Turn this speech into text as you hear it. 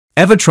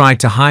Ever tried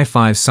to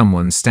high-five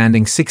someone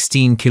standing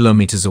 16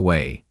 kilometers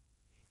away?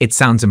 It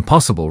sounds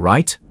impossible,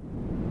 right?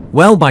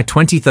 Well, by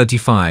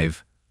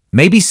 2035,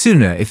 maybe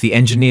sooner if the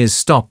engineers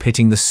stop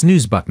hitting the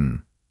snooze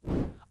button.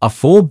 A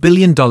 $4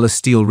 billion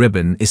steel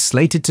ribbon is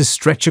slated to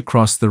stretch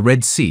across the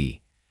Red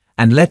Sea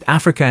and let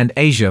Africa and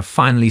Asia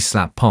finally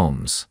slap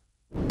palms.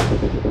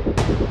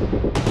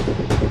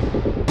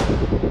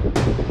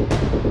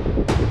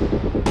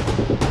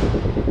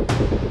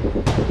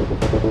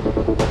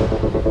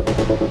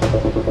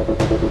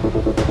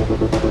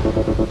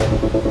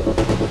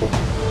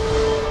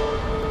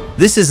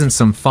 This isn't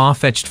some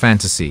far-fetched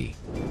fantasy.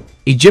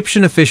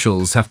 Egyptian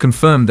officials have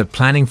confirmed that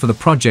planning for the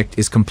project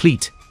is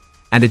complete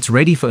and it's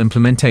ready for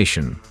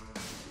implementation.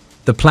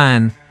 The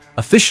plan,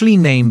 officially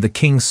named the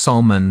King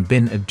Salman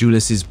bin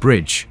Abdulaziz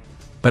Bridge,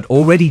 but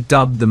already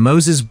dubbed the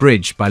Moses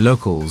Bridge by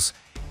locals,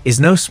 is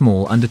no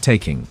small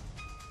undertaking.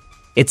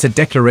 It's a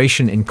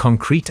declaration in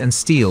concrete and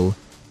steel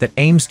that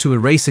aims to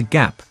erase a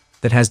gap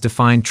that has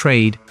defined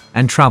trade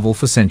and travel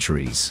for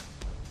centuries.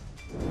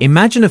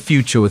 Imagine a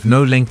future with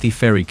no lengthy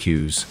ferry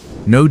queues,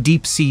 no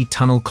deep-sea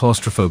tunnel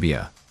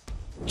claustrophobia,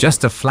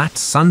 just a flat,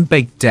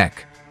 sun-baked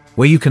deck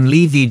where you can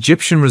leave the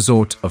Egyptian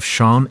resort of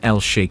Sharm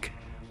El-Sheikh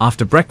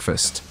after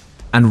breakfast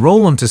and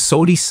roll onto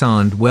Saudi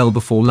sand well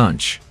before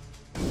lunch.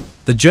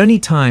 The journey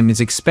time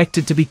is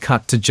expected to be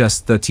cut to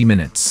just 30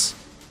 minutes.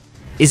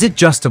 Is it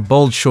just a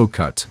bold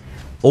shortcut,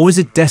 or is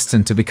it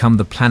destined to become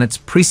the planet's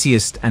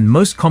priciest and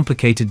most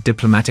complicated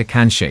diplomatic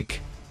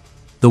handshake?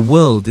 The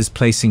world is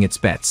placing its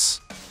bets.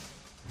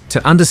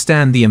 To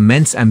understand the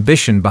immense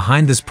ambition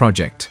behind this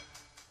project,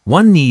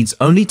 one needs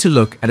only to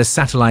look at a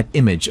satellite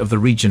image of the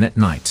region at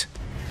night.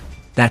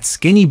 That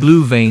skinny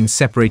blue vein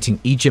separating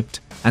Egypt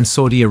and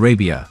Saudi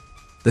Arabia,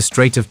 the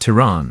Strait of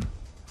Tiran,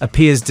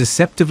 appears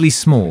deceptively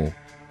small,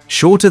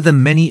 shorter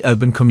than many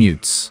urban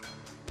commutes.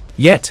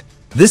 Yet,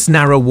 this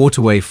narrow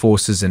waterway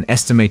forces an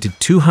estimated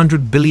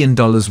 $200 billion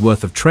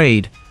worth of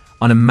trade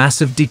on a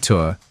massive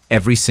detour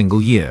every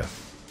single year.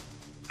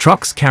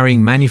 Trucks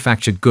carrying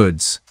manufactured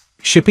goods,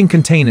 shipping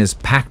containers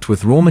packed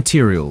with raw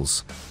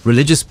materials,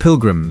 religious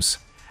pilgrims,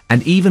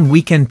 and even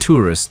weekend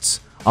tourists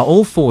are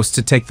all forced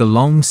to take the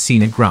long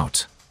scenic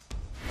route.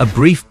 A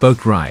brief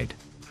boat ride,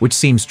 which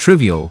seems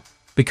trivial,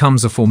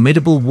 becomes a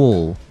formidable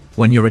wall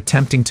when you're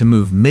attempting to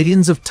move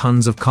millions of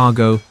tons of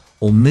cargo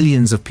or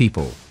millions of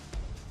people.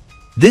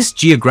 This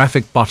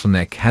geographic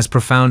bottleneck has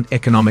profound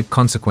economic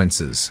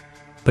consequences,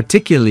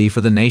 particularly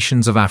for the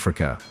nations of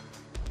Africa.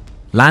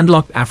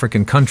 Landlocked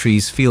African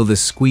countries feel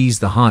this squeeze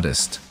the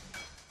hardest.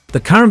 The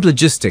current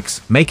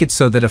logistics make it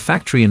so that a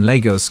factory in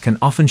Lagos can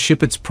often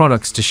ship its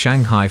products to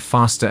Shanghai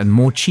faster and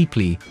more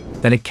cheaply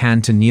than it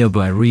can to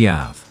nearby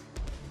Riyadh.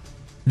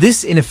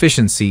 This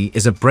inefficiency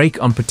is a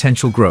brake on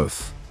potential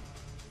growth,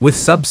 with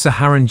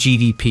sub-Saharan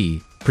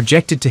GDP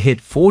projected to hit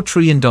 $4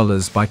 trillion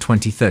by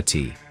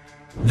 2030.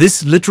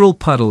 This literal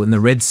puddle in the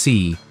Red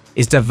Sea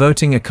is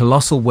diverting a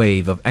colossal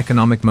wave of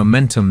economic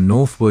momentum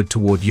northward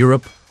toward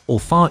Europe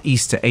or Far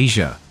East to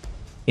Asia,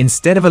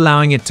 instead of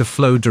allowing it to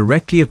flow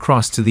directly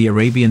across to the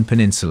Arabian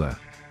Peninsula.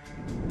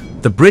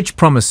 The bridge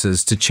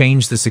promises to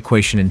change this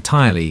equation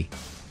entirely,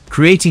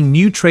 creating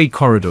new trade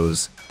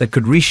corridors that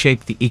could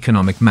reshape the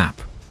economic map.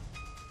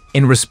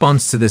 In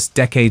response to this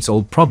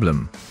decades-old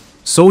problem,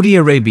 Saudi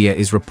Arabia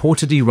is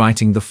reportedly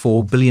writing the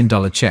 $4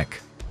 billion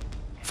check,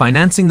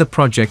 financing the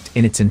project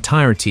in its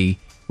entirety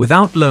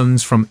without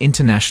loans from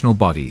international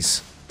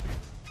bodies.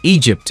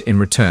 Egypt, in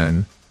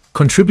return,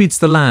 contributes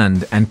the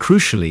land and,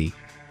 crucially,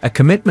 a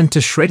commitment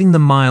to shredding the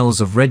miles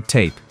of red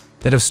tape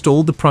that have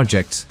stalled the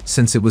project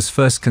since it was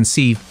first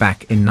conceived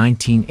back in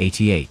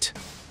 1988.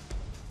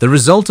 The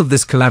result of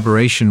this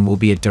collaboration will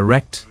be a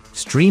direct,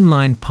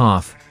 streamlined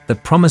path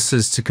that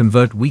promises to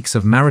convert weeks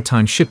of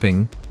maritime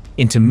shipping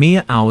into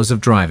mere hours of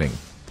driving.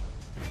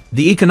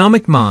 The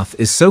economic math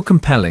is so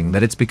compelling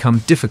that it's become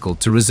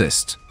difficult to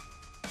resist.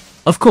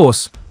 Of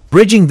course,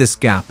 bridging this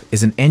gap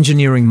is an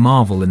engineering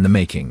marvel in the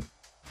making.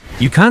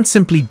 You can't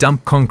simply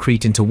dump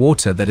concrete into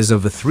water that is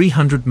over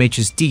 300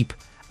 meters deep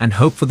and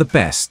hope for the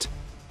best,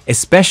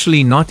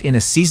 especially not in a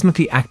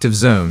seismically active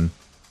zone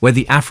where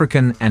the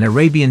African and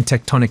Arabian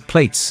tectonic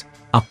plates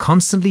are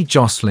constantly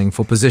jostling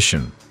for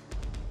position.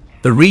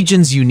 The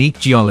region's unique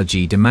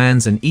geology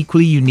demands an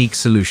equally unique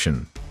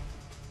solution.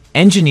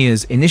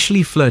 Engineers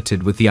initially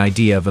flirted with the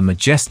idea of a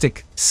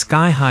majestic,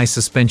 sky-high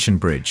suspension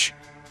bridge,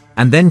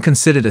 and then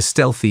considered a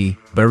stealthy,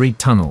 buried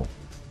tunnel.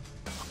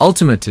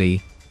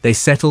 Ultimately, they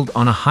settled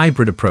on a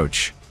hybrid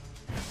approach,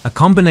 a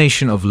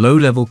combination of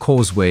low-level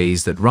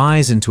causeways that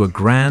rise into a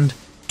grand,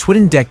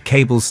 twin-deck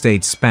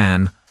cable-stayed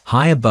span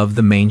high above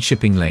the main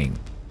shipping lane.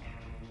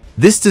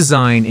 This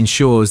design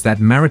ensures that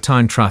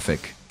maritime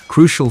traffic,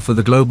 crucial for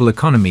the global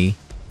economy,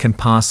 can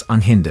pass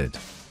unhindered.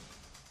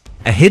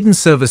 A hidden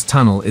service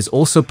tunnel is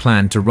also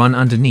planned to run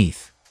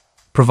underneath,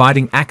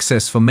 providing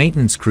access for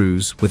maintenance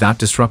crews without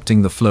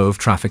disrupting the flow of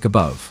traffic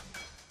above.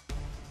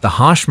 The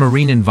harsh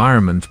marine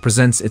environment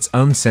presents its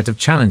own set of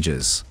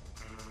challenges.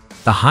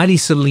 The highly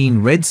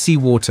saline Red Sea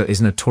water is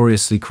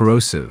notoriously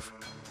corrosive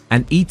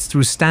and eats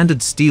through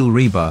standard steel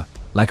rebar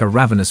like a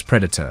ravenous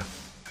predator.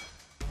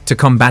 To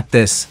combat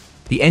this,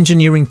 the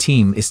engineering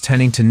team is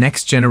turning to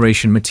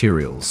next-generation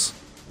materials.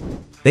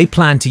 They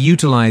plan to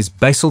utilize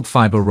basalt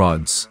fiber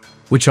rods,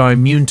 which are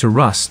immune to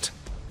rust,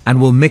 and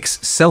will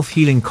mix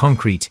self-healing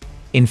concrete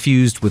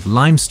infused with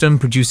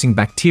limestone-producing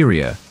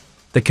bacteria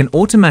that can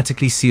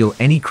automatically seal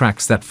any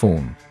cracks that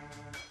form.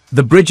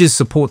 The bridge's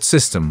support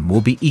system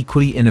will be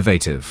equally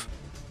innovative.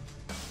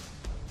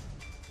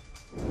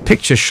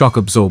 Picture shock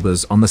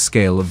absorbers on the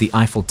scale of the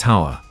Eiffel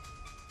Tower.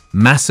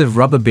 Massive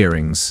rubber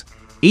bearings,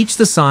 each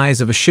the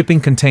size of a shipping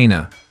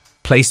container,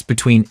 placed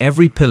between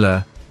every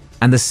pillar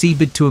and the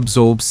seabed to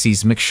absorb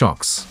seismic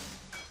shocks.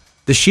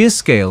 The sheer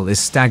scale is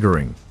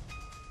staggering.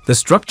 The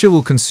structure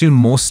will consume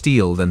more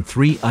steel than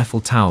 3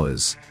 Eiffel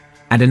Towers,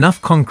 and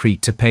enough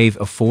concrete to pave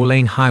a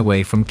 4-lane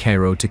highway from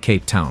Cairo to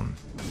Cape Town.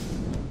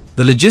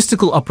 The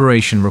logistical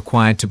operation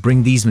required to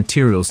bring these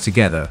materials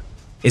together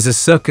is a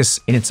circus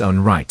in its own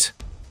right.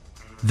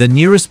 The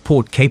nearest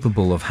port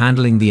capable of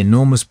handling the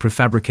enormous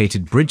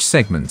prefabricated bridge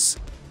segments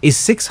is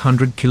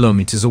 600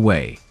 kilometers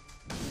away.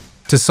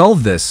 To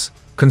solve this,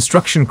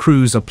 construction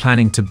crews are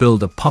planning to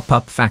build a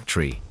pop-up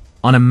factory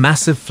on a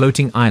massive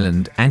floating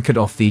island anchored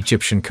off the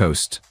Egyptian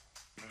coast.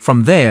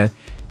 From there,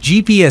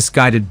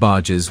 GPS-guided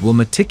barges will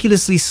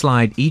meticulously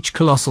slide each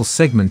colossal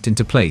segment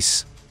into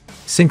place,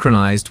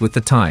 synchronized with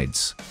the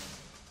tides.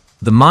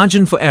 The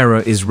margin for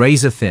error is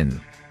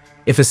razor-thin.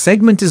 If a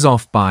segment is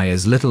off by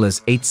as little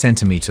as 8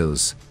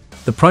 centimeters,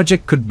 the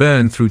project could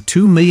burn through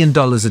 $2 million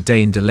a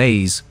day in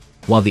delays,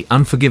 while the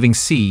unforgiving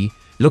sea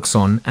looks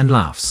on and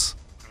laughs.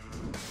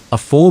 A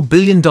 $4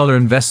 billion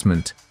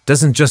investment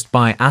doesn't just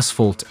buy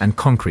asphalt and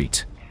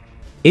concrete.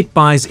 It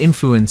buys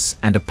influence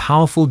and a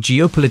powerful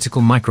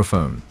geopolitical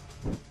microphone.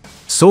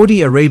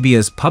 Saudi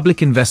Arabia's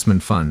Public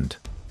Investment Fund,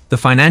 the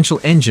financial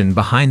engine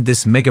behind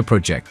this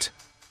mega-project,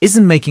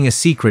 isn't making a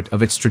secret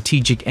of its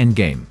strategic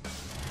endgame.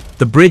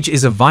 The bridge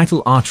is a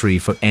vital artery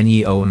for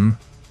NEOM,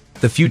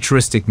 the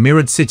futuristic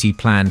mirrored city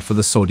planned for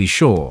the Saudi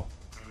shore.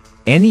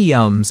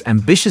 NEOM's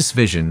ambitious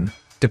vision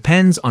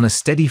depends on a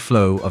steady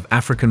flow of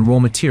African raw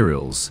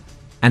materials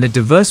and a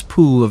diverse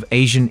pool of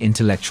Asian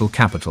intellectual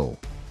capital.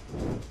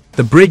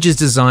 The bridge is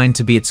designed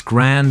to be its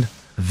grand,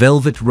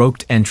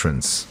 velvet-roped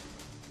entrance.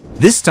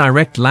 This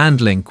direct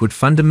land link would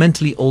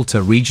fundamentally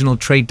alter regional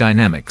trade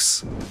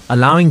dynamics,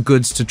 allowing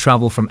goods to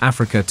travel from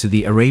Africa to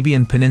the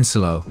Arabian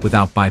Peninsula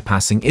without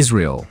bypassing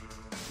Israel,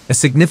 a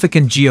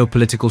significant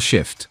geopolitical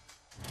shift.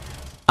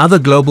 Other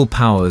global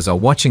powers are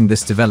watching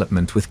this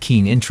development with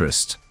keen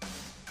interest.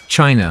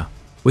 China,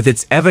 with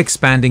its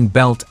ever-expanding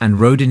Belt and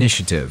Road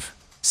Initiative,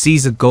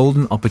 sees a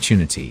golden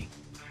opportunity.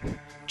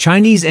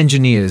 Chinese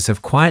engineers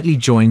have quietly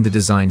joined the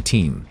design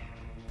team,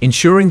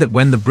 ensuring that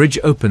when the bridge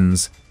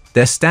opens,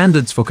 their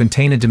standards for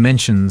container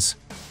dimensions,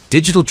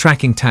 digital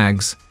tracking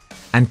tags,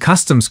 and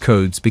customs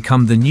codes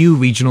become the new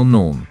regional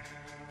norm,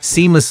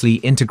 seamlessly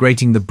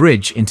integrating the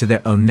bridge into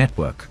their own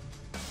network.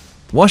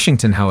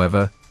 Washington,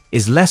 however,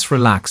 is less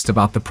relaxed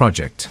about the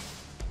project.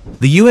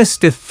 The U.S.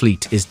 Fifth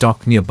Fleet is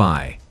docked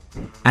nearby,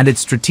 and its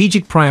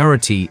strategic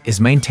priority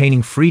is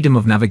maintaining freedom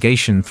of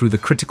navigation through the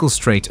critical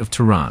Strait of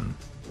Tehran.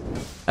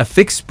 A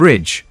fixed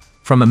bridge,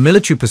 from a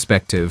military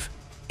perspective,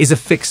 is a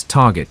fixed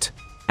target,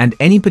 and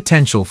any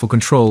potential for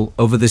control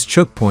over this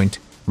choke point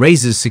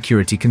raises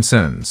security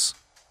concerns.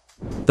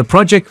 The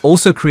project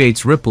also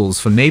creates ripples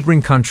for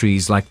neighboring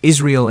countries like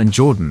Israel and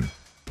Jordan,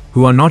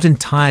 who are not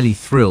entirely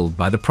thrilled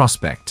by the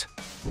prospect.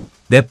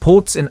 Their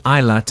ports in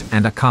Eilat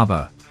and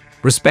Aqaba,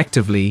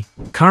 respectively,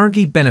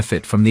 currently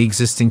benefit from the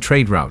existing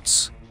trade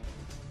routes.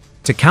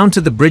 To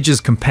counter the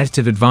bridge's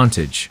competitive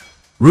advantage,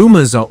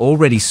 rumors are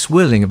already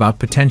swirling about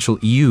potential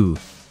EU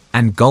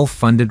and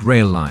Gulf-funded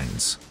rail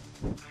lines,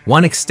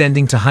 one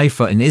extending to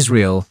Haifa in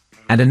Israel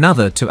and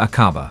another to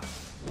Aqaba,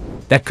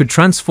 that could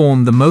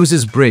transform the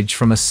Moses Bridge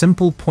from a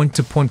simple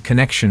point-to-point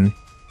connection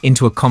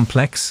into a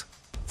complex,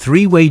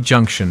 three-way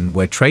junction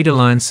where trade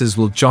alliances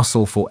will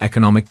jostle for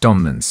economic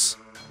dominance.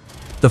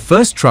 The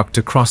first truck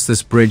to cross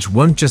this bridge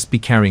won't just be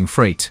carrying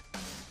freight.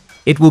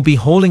 It will be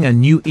hauling a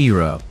new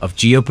era of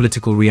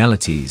geopolitical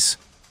realities,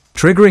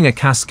 triggering a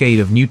cascade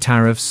of new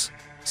tariffs,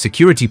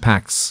 security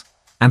pacts,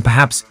 and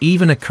perhaps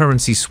even a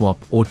currency swap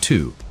or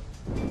two.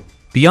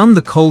 Beyond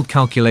the cold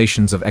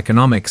calculations of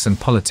economics and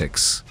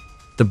politics,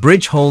 the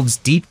bridge holds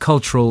deep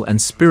cultural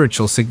and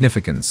spiritual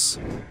significance.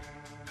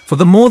 For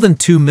the more than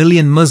 2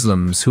 million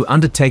Muslims who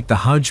undertake the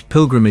Hajj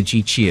pilgrimage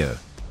each year,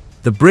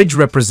 the bridge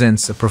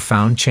represents a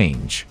profound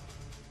change.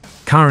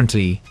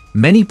 Currently,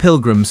 many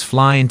pilgrims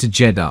fly into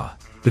Jeddah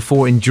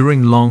before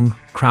enduring long,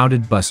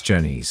 crowded bus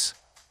journeys.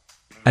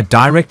 A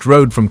direct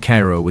road from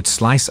Cairo would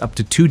slice up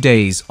to 2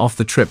 days off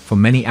the trip for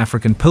many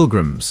African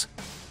pilgrims,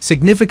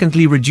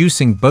 significantly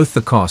reducing both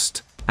the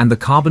cost and the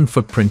carbon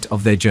footprint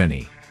of their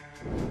journey.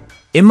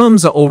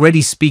 Imams are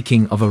already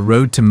speaking of a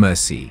road to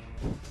mercy,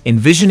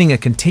 envisioning a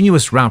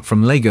continuous route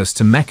from Lagos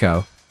to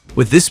Mecca,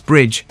 with this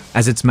bridge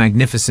as its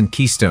magnificent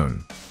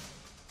keystone.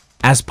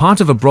 As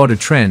part of a broader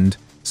trend,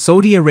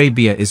 Saudi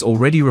Arabia is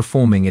already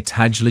reforming its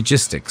Hajj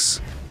logistics,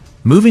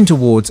 moving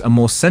towards a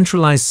more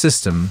centralized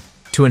system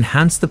to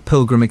enhance the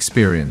pilgrim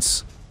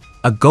experience,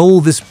 a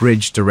goal this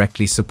bridge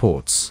directly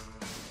supports.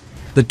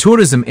 The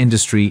tourism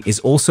industry is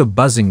also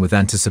buzzing with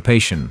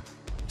anticipation,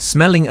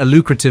 smelling a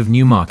lucrative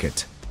new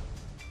market.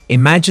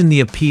 Imagine the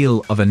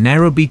appeal of a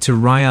Nairobi to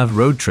Riyadh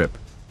road trip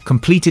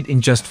completed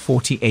in just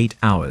 48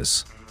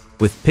 hours,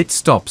 with pit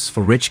stops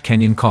for rich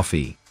Kenyan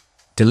coffee,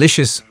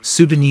 delicious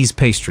Sudanese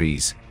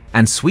pastries,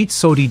 and sweet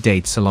Saudi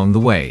dates along the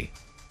way.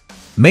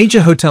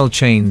 Major hotel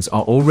chains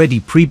are already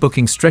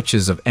pre-booking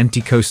stretches of empty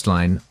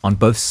coastline on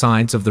both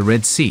sides of the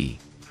Red Sea,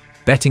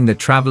 betting that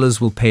travelers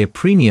will pay a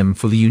premium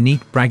for the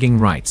unique bragging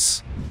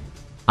rights.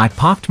 I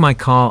parked my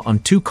car on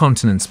 2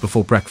 continents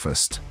before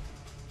breakfast.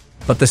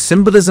 But the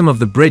symbolism of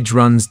the bridge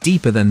runs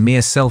deeper than mere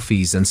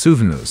selfies and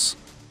souvenirs.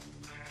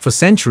 For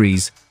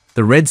centuries,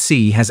 the Red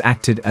Sea has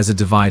acted as a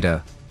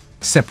divider,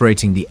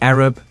 separating the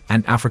Arab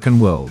and African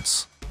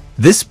worlds.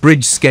 This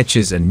bridge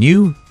sketches a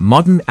new,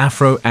 modern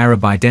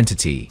Afro-Arab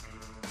identity,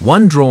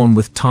 one drawn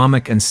with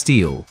tarmac and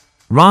steel,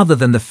 rather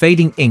than the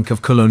fading ink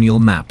of colonial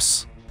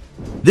maps.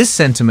 This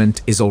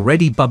sentiment is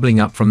already bubbling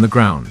up from the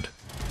ground.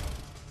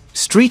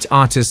 Street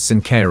artists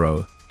in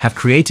Cairo have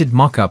created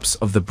mock-ups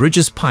of the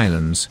bridge's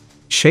pylons,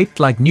 shaped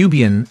like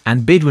Nubian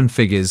and Bedouin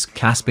figures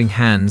clasping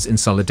hands in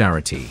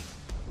solidarity.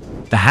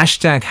 The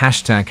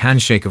hashtag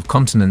handshake of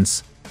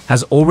continents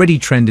has already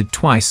trended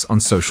twice on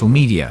social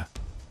media,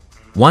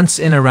 once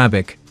in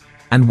Arabic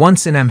and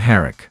once in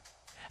Amharic,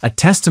 a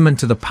testament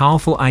to the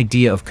powerful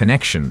idea of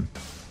connection,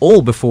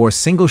 all before a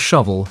single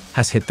shovel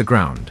has hit the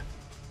ground.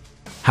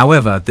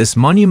 However, this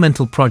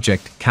monumental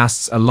project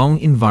casts a long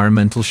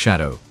environmental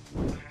shadow.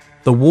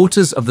 The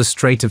waters of the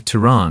Strait of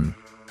Tiran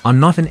are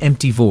not an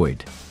empty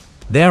void.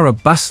 They are a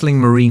bustling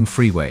marine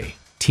freeway,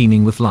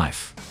 teeming with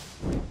life.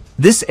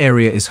 This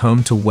area is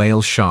home to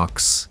whale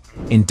sharks,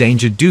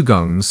 endangered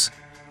dugongs,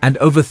 and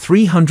over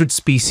 300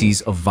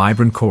 species of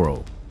vibrant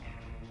coral.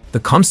 The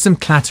constant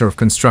clatter of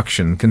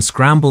construction can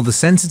scramble the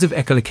sensitive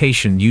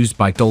echolocation used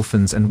by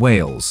dolphins and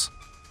whales,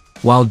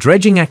 while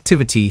dredging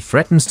activity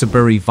threatens to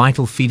bury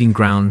vital feeding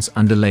grounds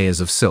under layers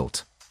of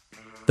silt.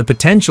 The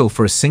potential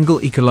for a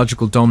single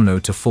ecological domino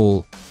to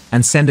fall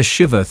and send a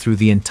shiver through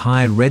the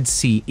entire Red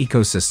Sea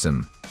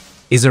ecosystem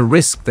is a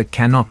risk that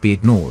cannot be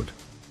ignored.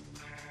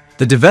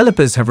 The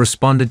developers have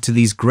responded to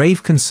these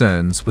grave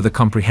concerns with a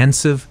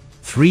comprehensive,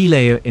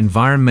 3-layer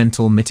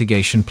environmental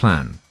mitigation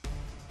plan.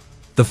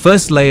 The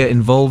first layer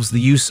involves the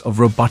use of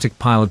robotic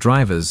pile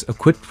drivers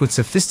equipped with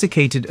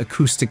sophisticated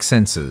acoustic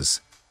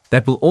sensors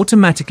that will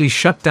automatically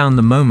shut down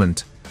the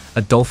moment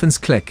a dolphin's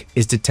click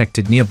is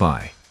detected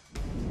nearby.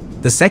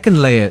 The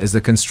second layer is the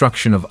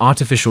construction of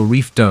artificial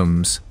reef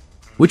domes,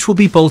 which will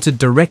be bolted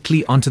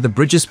directly onto the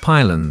bridge's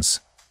pylons,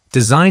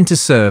 designed to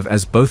serve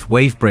as both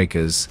wave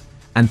breakers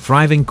and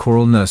thriving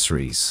coral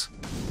nurseries.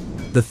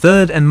 The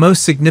third and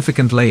most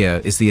significant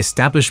layer is the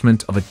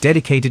establishment of a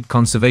dedicated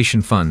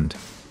conservation fund,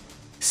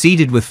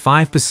 seeded with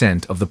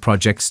 5% of the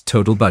project's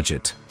total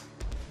budget.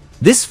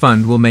 This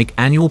fund will make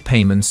annual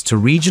payments to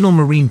regional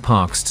marine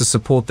parks to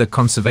support their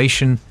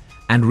conservation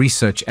and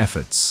research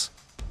efforts.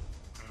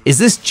 Is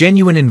this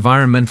genuine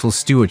environmental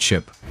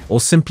stewardship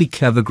or simply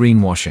clever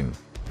greenwashing?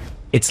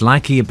 It's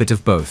likely a bit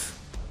of both.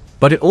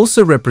 But it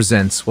also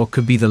represents what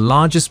could be the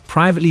largest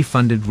privately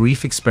funded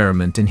reef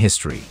experiment in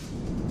history.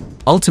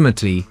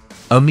 Ultimately,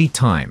 only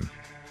time,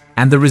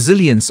 and the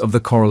resilience of the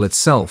coral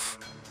itself,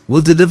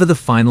 will deliver the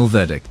final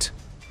verdict.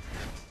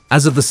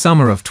 As of the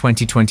summer of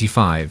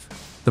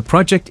 2025, the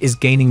project is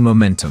gaining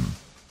momentum.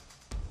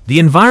 The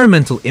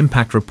environmental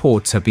impact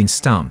reports have been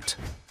stamped,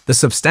 the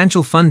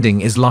substantial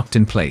funding is locked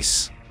in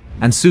place,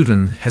 and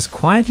Sudan has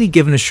quietly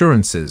given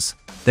assurances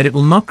that it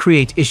will not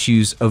create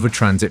issues over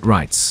transit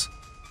rights.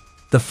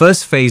 The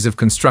first phase of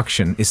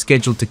construction is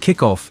scheduled to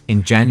kick off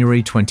in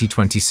January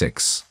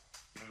 2026.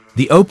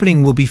 The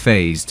opening will be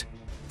phased.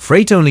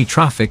 Freight-only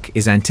traffic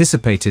is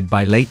anticipated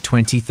by late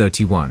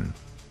 2031,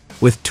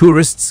 with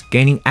tourists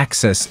gaining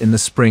access in the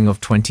spring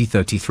of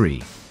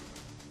 2033.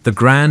 The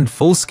grand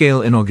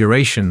full-scale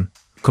inauguration,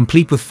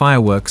 complete with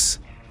fireworks,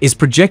 is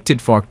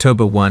projected for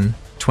October 1,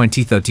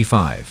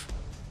 2035.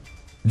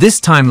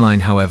 This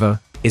timeline, however,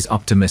 is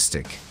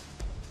optimistic.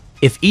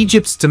 If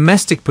Egypt's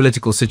domestic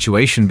political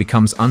situation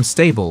becomes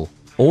unstable,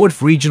 or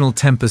if regional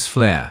tempers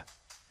flare,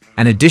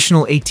 an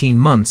additional 18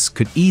 months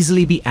could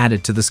easily be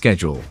added to the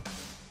schedule.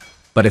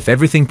 But if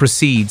everything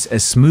proceeds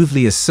as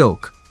smoothly as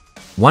silk,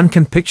 one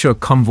can picture a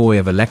convoy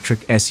of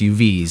electric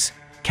SUVs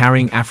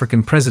carrying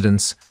African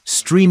presidents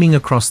streaming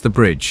across the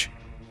bridge,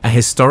 a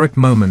historic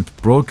moment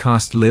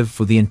broadcast live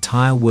for the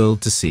entire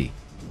world to see.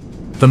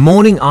 The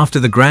morning after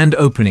the grand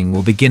opening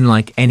will begin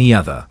like any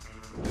other.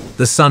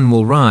 The sun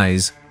will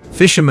rise,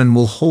 fishermen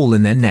will haul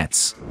in their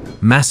nets,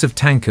 massive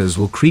tankers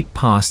will creep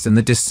past in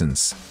the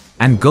distance,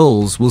 and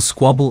gulls will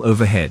squabble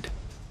overhead.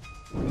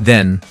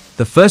 Then,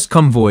 the first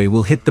convoy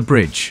will hit the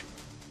bridge.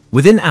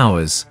 Within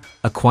hours,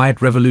 a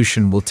quiet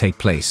revolution will take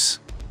place.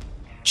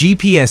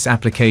 GPS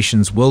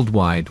applications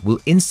worldwide will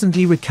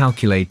instantly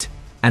recalculate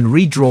and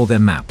redraw their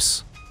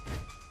maps.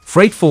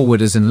 Freight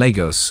forwarders in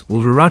Lagos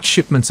will reroute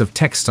shipments of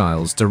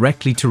textiles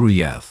directly to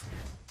Riyadh.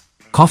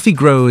 Coffee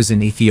growers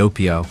in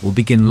Ethiopia will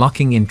begin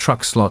locking in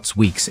truck slots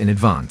weeks in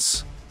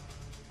advance.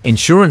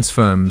 Insurance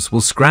firms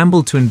will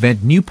scramble to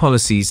invent new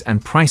policies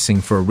and pricing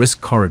for a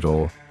risk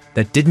corridor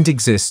that didn't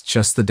exist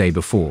just the day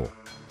before.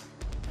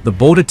 The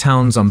border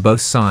towns on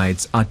both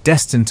sides are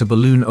destined to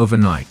balloon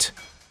overnight,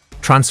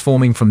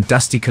 transforming from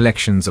dusty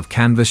collections of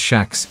canvas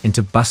shacks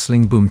into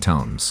bustling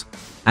boomtowns,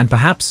 and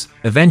perhaps,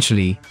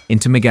 eventually,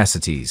 into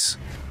megacities.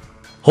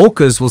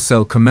 Hawkers will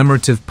sell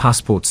commemorative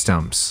passport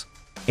stamps,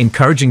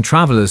 encouraging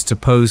travelers to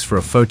pose for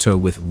a photo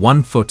with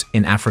 1 foot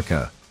in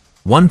Africa,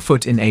 1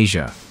 foot in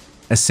Asia,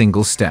 a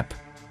single step.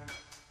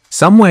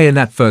 Somewhere in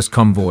that first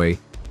convoy,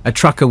 a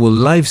trucker will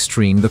live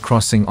stream the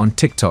crossing on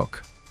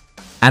TikTok.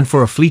 And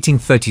for a fleeting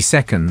 30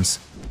 seconds,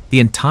 the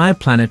entire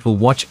planet will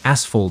watch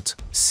asphalt,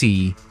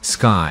 sea,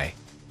 sky,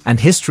 and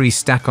history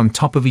stack on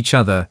top of each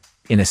other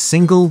in a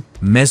single,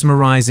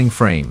 mesmerizing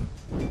frame.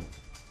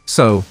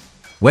 So,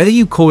 whether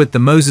you call it the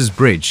Moses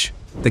Bridge,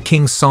 the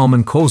King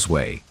Salman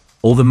Causeway,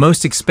 or the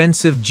most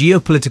expensive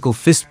geopolitical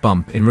fist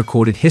bump in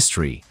recorded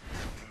history,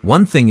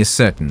 one thing is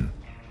certain: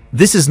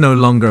 this is no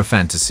longer a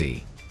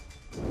fantasy.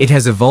 It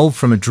has evolved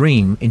from a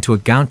dream into a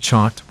Gantt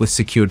chart with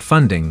secured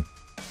funding,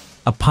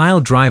 a pile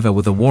driver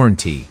with a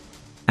warranty,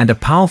 and a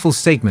powerful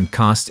statement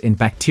cast in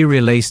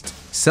bacteria-laced,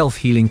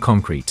 self-healing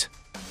concrete.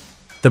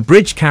 The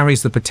bridge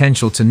carries the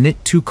potential to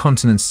knit 2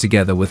 continents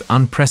together with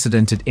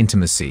unprecedented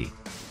intimacy.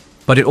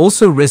 But it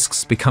also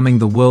risks becoming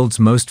the world's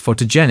most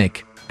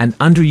photogenic and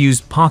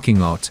underused parking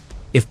lot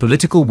if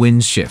political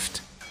winds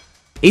shift.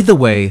 Either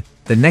way,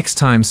 the next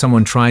time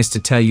someone tries to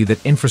tell you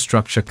that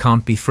infrastructure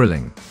can't be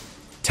thrilling,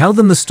 tell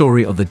them the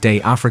story of the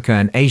day Africa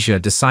and Asia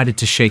decided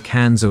to shake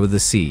hands over the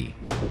sea,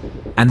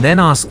 and then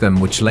ask them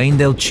which lane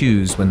they'll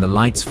choose when the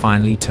lights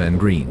finally turn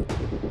green.